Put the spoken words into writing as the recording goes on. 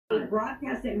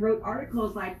broadcast it and wrote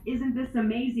articles like, isn't this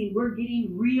amazing? We're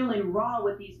getting real and raw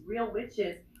with these real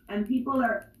witches. And people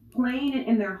are playing it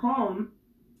in their home,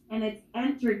 and it's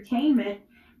entertainment.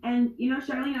 And, you know,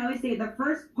 Charlene, I always say the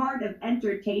first part of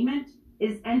entertainment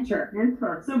is enter.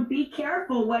 So be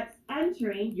careful what's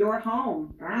entering your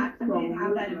home. I didn't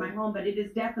have that in my home, but it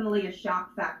is definitely a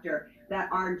shock factor that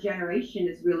our generation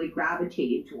is really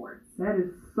gravitating towards. That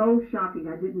is so shocking.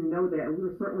 I didn't know that. And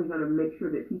we're certainly going to make sure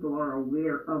that people are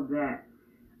aware of that.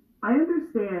 I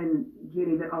understand,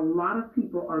 Jenny, that a lot of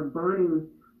people are burning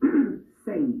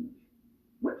sage.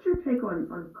 What's your take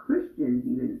on Christians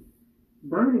even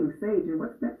burning sage, and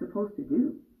what's that supposed to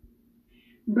do?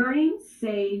 Burning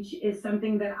sage is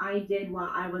something that I did while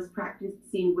I was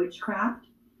practicing witchcraft.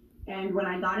 And when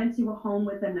I got into a home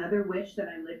with another witch that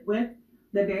I lived with,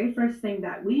 the very first thing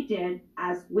that we did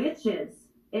as witches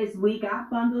is we got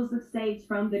bundles of sage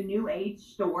from the New Age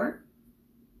store,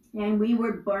 and we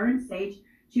would burn sage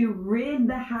to rid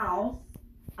the house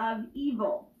of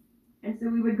evil. And so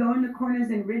we would go in the corners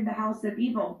and rid the house of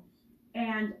evil.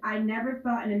 And I never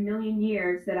thought in a million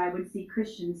years that I would see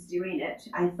Christians doing it.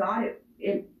 I thought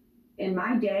in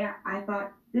my day, I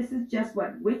thought this is just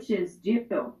what witches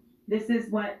do. This is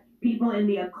what people in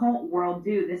the occult world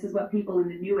do. This is what people in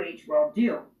the New Age world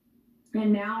do.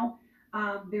 And now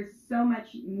there's so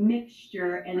much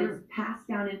mixture, and it's passed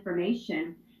down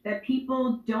information that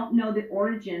people don't know the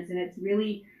origins. And it's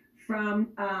really from,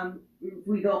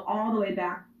 we go all the way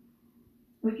back.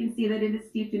 We can see that it is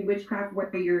steeped in witchcraft,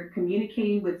 where you're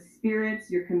communicating with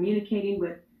spirits, you're communicating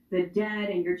with the dead,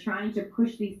 and you're trying to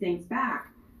push these things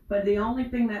back. But the only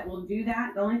thing that will do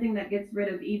that, the only thing that gets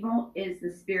rid of evil, is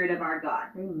the spirit of our God,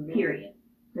 period.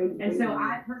 And so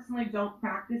I personally don't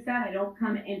practice that. I don't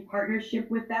come in partnership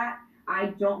with that. I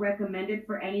don't recommend it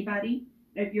for anybody.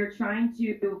 If you're trying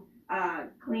to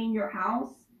clean your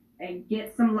house, and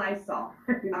get some Lysol.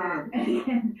 And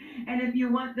if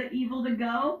you want the evil to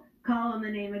go, call on the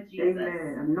name of Jesus.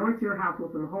 Amen. Anoint your house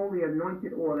with some holy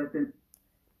anointed oil.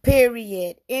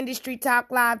 Period. Industry Talk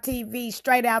Live TV,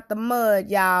 straight out the mud,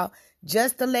 y'all.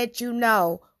 Just to let you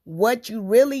know what you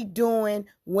really doing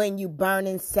when you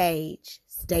burning sage.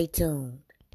 Stay tuned.